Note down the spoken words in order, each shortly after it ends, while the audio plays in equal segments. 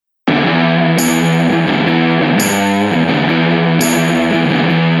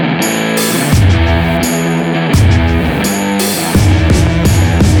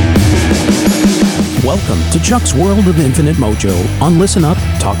to Chuck's World of Infinite Mojo on Listen Up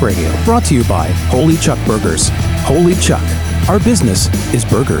Talk Radio. Brought to you by Holy Chuck Burgers. Holy Chuck. Our business is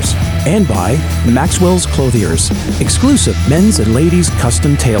burgers. And by Maxwell's Clothiers, exclusive men's and ladies'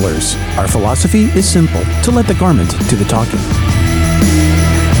 custom tailors. Our philosophy is simple, to let the garment do the talking.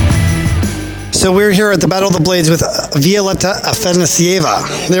 So we're here at the Battle of the Blades with Violeta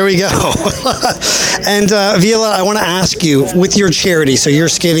Afanasyeva. There we go. And Viola, I want to ask you, with your charity, so you're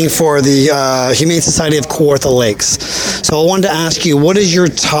skating for the Humane Society of Kawartha Lakes. So I wanted to ask you, what is your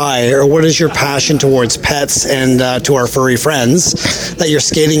tie or what is your passion towards pets and to our furry friends that you're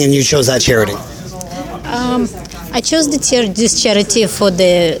skating and you chose that charity? I chose this charity for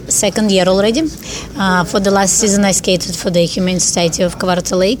the second year already. For the last season, I skated for the Humane Society of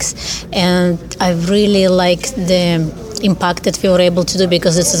Kawartha Lakes, and I really liked the impact that we were able to do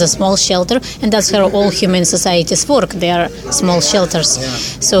because this is a small shelter, and that's how all humane societies work. They are small shelters. Yeah.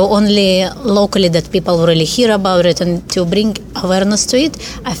 So only locally that people really hear about it, and to bring awareness to it,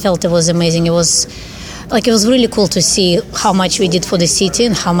 I felt it was amazing. It was really cool to see how much we did for the city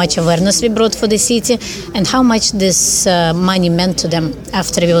and how much awareness we brought for the city and how much this money meant to them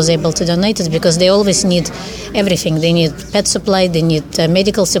after we was able to donate it, because they always need everything. They need pet supply, they need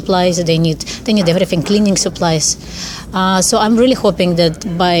medical supplies, they need everything, cleaning supplies. So I'm really hoping that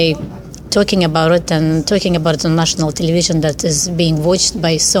by talking about it and talking about it on national television that is being watched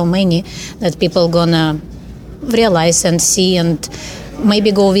by so many, that people gonna realize and see and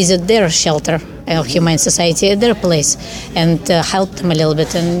maybe go visit their shelter of Humane Society at their place and help them a little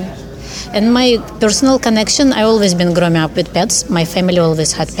bit. And my personal connection, I always been growing up with pets. My family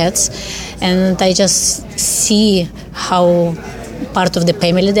always had pets, and I just see how part of the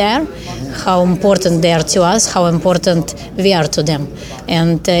family they are, how important they are to us, how important we are to them.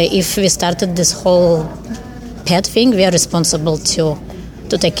 And if we started this whole pet thing, we are responsible to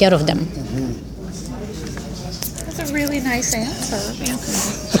take care of them. That's a really nice answer.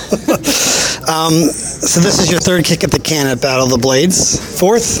 So this is your third kick at the can at Battle of the Blades.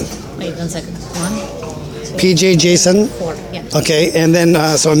 Fourth? Wait 1 second. 1, 2, PJ, Jason? 4, yeah. Okay, and then,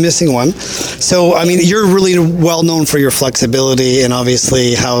 so I'm missing one. So, I mean, you're really well known for your flexibility and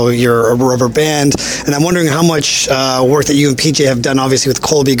obviously how you're a rubber band. And I'm wondering how much work that you and PJ have done, obviously with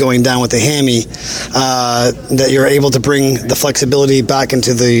Colby going down with the hammy, that you're able to bring the flexibility back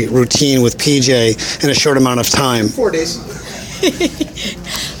into the routine with PJ in a short amount of time. 4 days.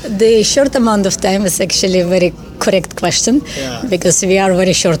 The short amount of time is actually a very correct question, because we are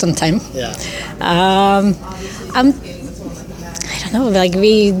very short on time. Yeah. I don't know,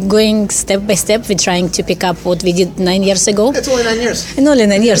 we going step by step. We're trying to pick up what we did 9 years ago. It's only 9 years. And only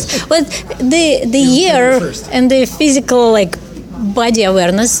 9 years. But the year and the physical body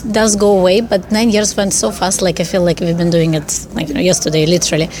awareness does go away, but 9 years went so fast. I feel like we've been doing it yesterday,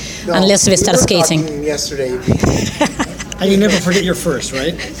 literally, unless we start skating. Yesterday. And you never forget your first,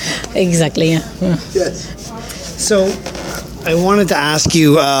 right? Exactly, yeah. Yes. So I wanted to ask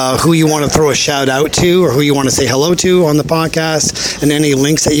you who you want to throw a shout out to or who you want to say hello to on the podcast, and any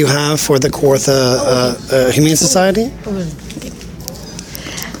links that you have for the Kawartha Humane Society.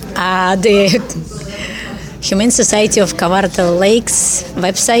 The Humane Society of Kawartha Lakes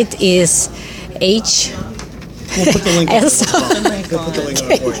website is We'll put the link on. We'll put the link on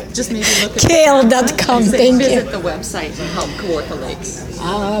for you. Just maybe look at KL.com. Thank you. Visit the website and help Kawartha Lakes.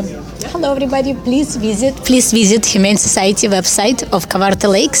 Hello, everybody. Please visit Humane Society website of Kawartha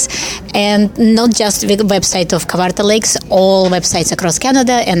Lakes, and not just the website of Kawartha Lakes, all websites across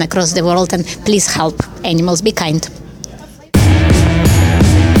Canada and across the world. And please help animals. Be kind.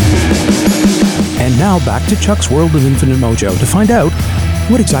 And now back to Chuck's World of Infinite Mojo to find out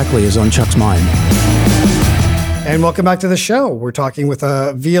what exactly is on Chuck's mind. And welcome back to the show. We're talking with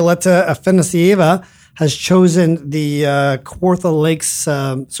Violeta Afanasyeva has chosen the Kawartha Lakes.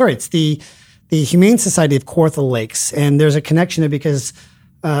 It's the Humane Society of Kawartha Lakes, and there's a connection there because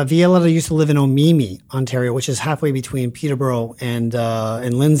Violeta used to live in Omemee, Ontario, which is halfway between Peterborough and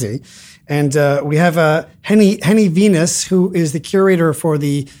Lindsay. And we have Henny Venus, who is the curator for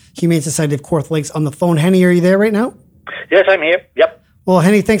the Humane Society of Kawartha Lakes, on the phone. Henny, are you there right now? Yes, I'm here. Yep. Well,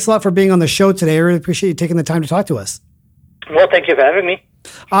 Henny, thanks a lot for being on the show today. I really appreciate you taking the time to talk to us. Well, thank you for having me.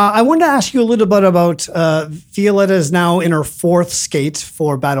 I wanted to ask you a little bit about Violeta is now in her fourth skate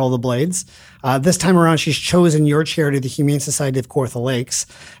for Battle of the Blades. This time around, she's chosen your charity, the Humane Society of Kawartha Lakes.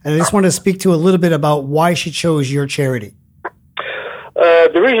 And I just wanted to speak to a little bit about why she chose your charity.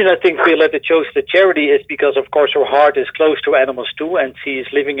 The reason I think Violetta chose the charity is because, of course, her heart is close to animals too, and she is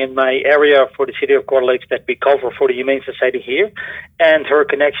living in my area for the city of Coeur Lakes that we cover for the Humane Society here. And her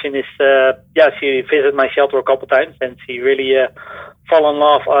connection is, she visited my shelter a couple times, and she really fell in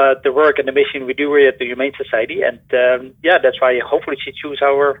love with the work and the mission we do here at the Humane Society. And that's why hopefully she chose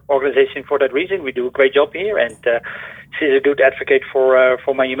our organization for that reason. We do a great job here, and she's a good advocate for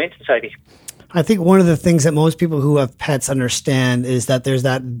my Humane Society. I think one of the things that most people who have pets understand is that there's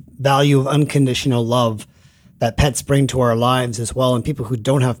that value of unconditional love that pets bring to our lives as well. And people who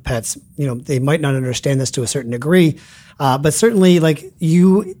don't have pets, they might not understand this to a certain degree. But certainly, like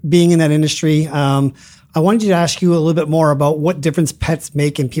you being in that industry, I wanted to ask you a little bit more about what difference pets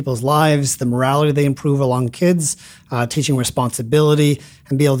make in people's lives, the morality they improve along kids, teaching responsibility,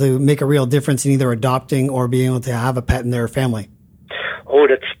 and be able to make a real difference in either adopting or being able to have a pet in their family. Oh,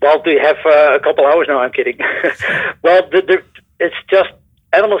 do you have a couple hours now? I'm kidding. Well, it's just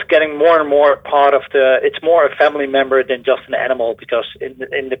animals getting more and more part of it's more a family member than just an animal, because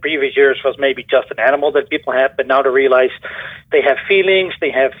in the previous years was maybe just an animal that people had, but now they realize they have feelings,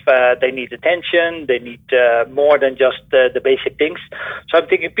 they need attention, they need more than just the basic things. So I'm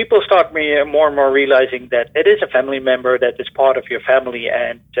thinking people start more and more realizing that it is a family member that is part of your family.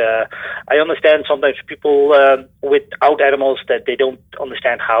 And I understand sometimes people without animals that they don't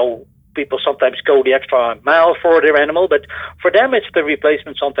understand how people sometimes go the extra mile for their animal, but for them it's the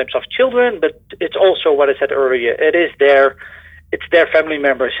replacement sometimes of children, but it's also what I said earlier, it's their family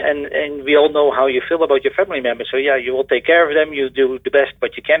members, and we all know how you feel about your family members. So yeah, you will take care of them, you do the best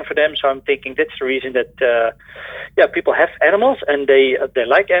what you can for them. So I'm thinking that's the reason that people have animals, and they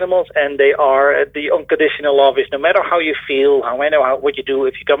like animals, and they are the unconditional love is no matter how you feel, what you do.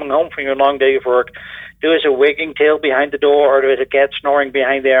 If you're coming home from your long day of work, there is a wagging tail behind the door, or there is a cat snoring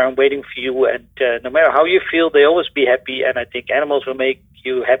behind there and waiting for you. And no matter how you feel, they always be happy. And I think animals will make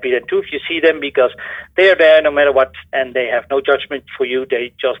you happy then too if you see them, because they are there no matter what, and they have no judgment for you. They're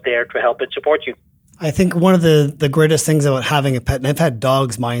just there to help and support you. I think one of the greatest things about having a pet, and I've had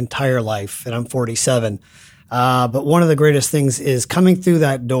dogs my entire life, and I'm 47, but one of the greatest things is coming through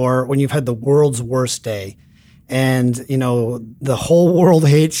that door when you've had the world's worst day. And, the whole world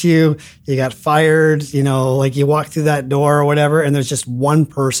hates you. You got fired, like you walk through that door or whatever, and there's just one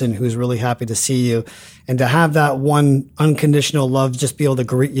person who's really happy to see you. And to have that one unconditional love, just be able to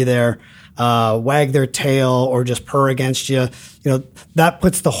greet you there, wag their tail or just purr against you, that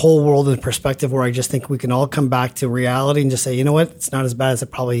puts the whole world in perspective, where I just think we can all come back to reality and just say, you know what, it's not as bad as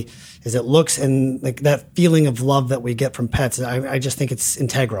it looks. And like that feeling of love that we get from pets, I just think it's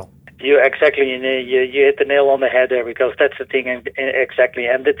integral. You exactly, you hit the nail on the head there, because that's the thing, exactly.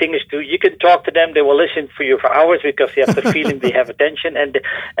 And the thing is, too, you can talk to them; they will listen for you for hours, because they have the feeling they have attention, and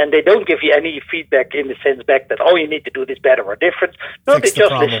they don't give you any feedback in the sense back that you need to do this better or different. No, they're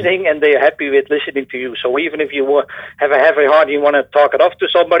just listening, and they are happy with listening to you. So even if you have a heavy heart and you want to talk it off to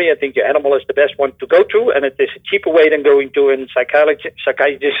somebody, I think your animal is the best one to go to, and it is a cheaper way than going to a psychiatrist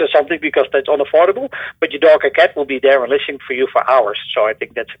or something, because that's unaffordable. But your dog or cat will be there and listening for you for hours. So I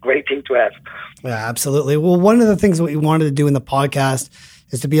think that's a great thing to have. Yeah, absolutely. Well, one of the things that we wanted to do in the podcast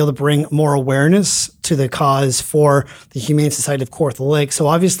is to be able to bring more awareness to the cause for the Humane Society of Kawartha Lakes. So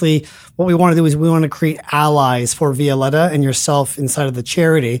obviously what we want to do is we want to create allies for Violetta and yourself inside of the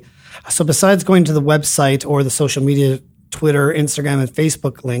charity. So besides going to the website or the social media, Twitter, Instagram, and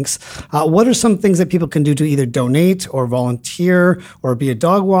Facebook links, what are some things that people can do to either donate or volunteer or be a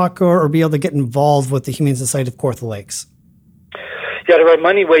dog walker or be able to get involved with the Humane Society of Kawartha Lakes? Yeah, there are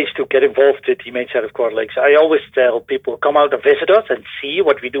many ways to get involved with the Humane Society of Kawartha Lakes. I always tell people, come out and visit us and see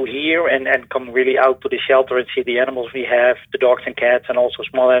what we do here, and come really out to the shelter and see the animals we have, the dogs and cats, and also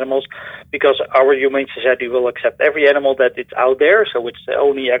small animals, because our Humane Society will accept every animal that is out there. So it's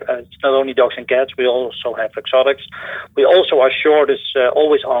not only dogs and cats, we also have exotics. We also are short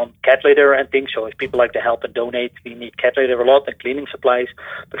always on cat litter and things, so if people like to help and donate, we need cat litter a lot and cleaning supplies,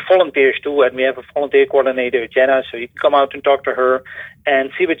 but volunteers too, and we have a volunteer coordinator, Jenna, so you can come out and talk to her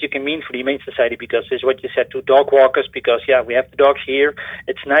and see what you can mean for the Humane Society, because this is what you said to dog walkers, because we have the dogs here.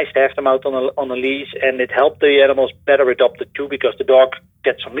 It's nice to have them out on a leash, and it helps the animals better adopted too, because the dog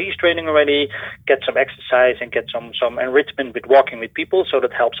gets some leash training already, gets some exercise, and gets some enrichment with walking with people. So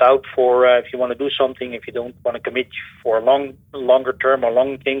that helps out for if you want to do something, if you don't want to commit for a longer term or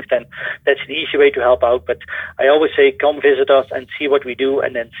long things, then that's an easy way to help out. But I always say, come visit us and see what we do,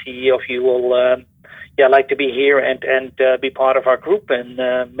 and then see if you will like to be here and be part of our group and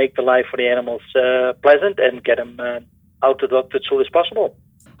make the life for the animals pleasant and get them out adopted as soon as possible.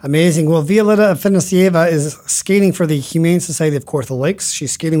 Amazing. Well, Violetta Afanassieva is skating for the Humane Society of Kawartha Lakes.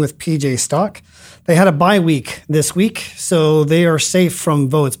 She's skating with PJ Stock. They had a bye week this week, so they are safe from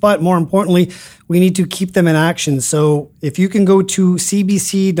votes. But more importantly, we need to keep them in action. So if you can go to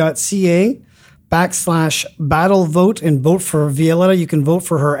cbc.ca/battle vote and vote for Violetta, you can vote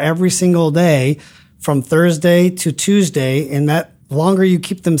for her every single day from Thursday to Tuesday. And that longer you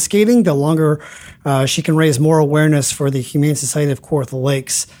keep them skating, the longer she can raise more awareness for the Humane Society of Kawartha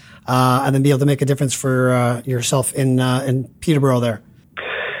Lakes, and then be able to make a difference for yourself in Peterborough there.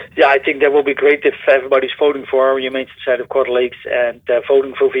 Yeah, I think that will be great if everybody's voting for our Humane Society of Kawartha Lakes and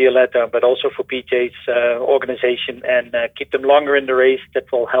voting for Violetta, but also for PJ's organization, and keep them longer in the race.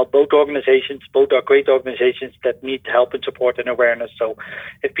 That will help both organizations. Both are great organizations that need help and support and awareness. So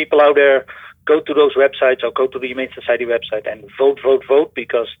if people out there go to those websites or go to the Humane Society website and vote,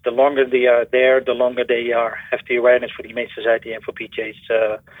 because the longer they are there, the longer they have the awareness for the Humane Society and for PJ's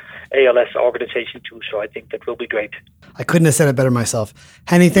ALS organization too. So I think that will be great. I couldn't have said it better myself.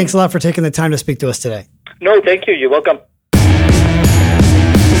 Henny, thanks a lot for taking the time to speak to us today. No, thank you. You're welcome.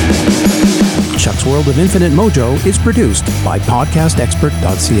 Chuck's World of Infinite Mojo is produced by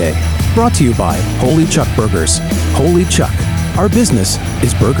podcastexpert.ca. Brought to you by Holy Chuck Burgers. Holy Chuck. Our business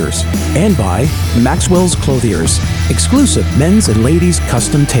is burgers. And by Maxwell's Clothiers, exclusive men's and ladies'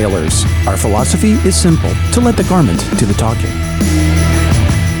 custom tailors. Our philosophy is simple: to let the garment do the talking.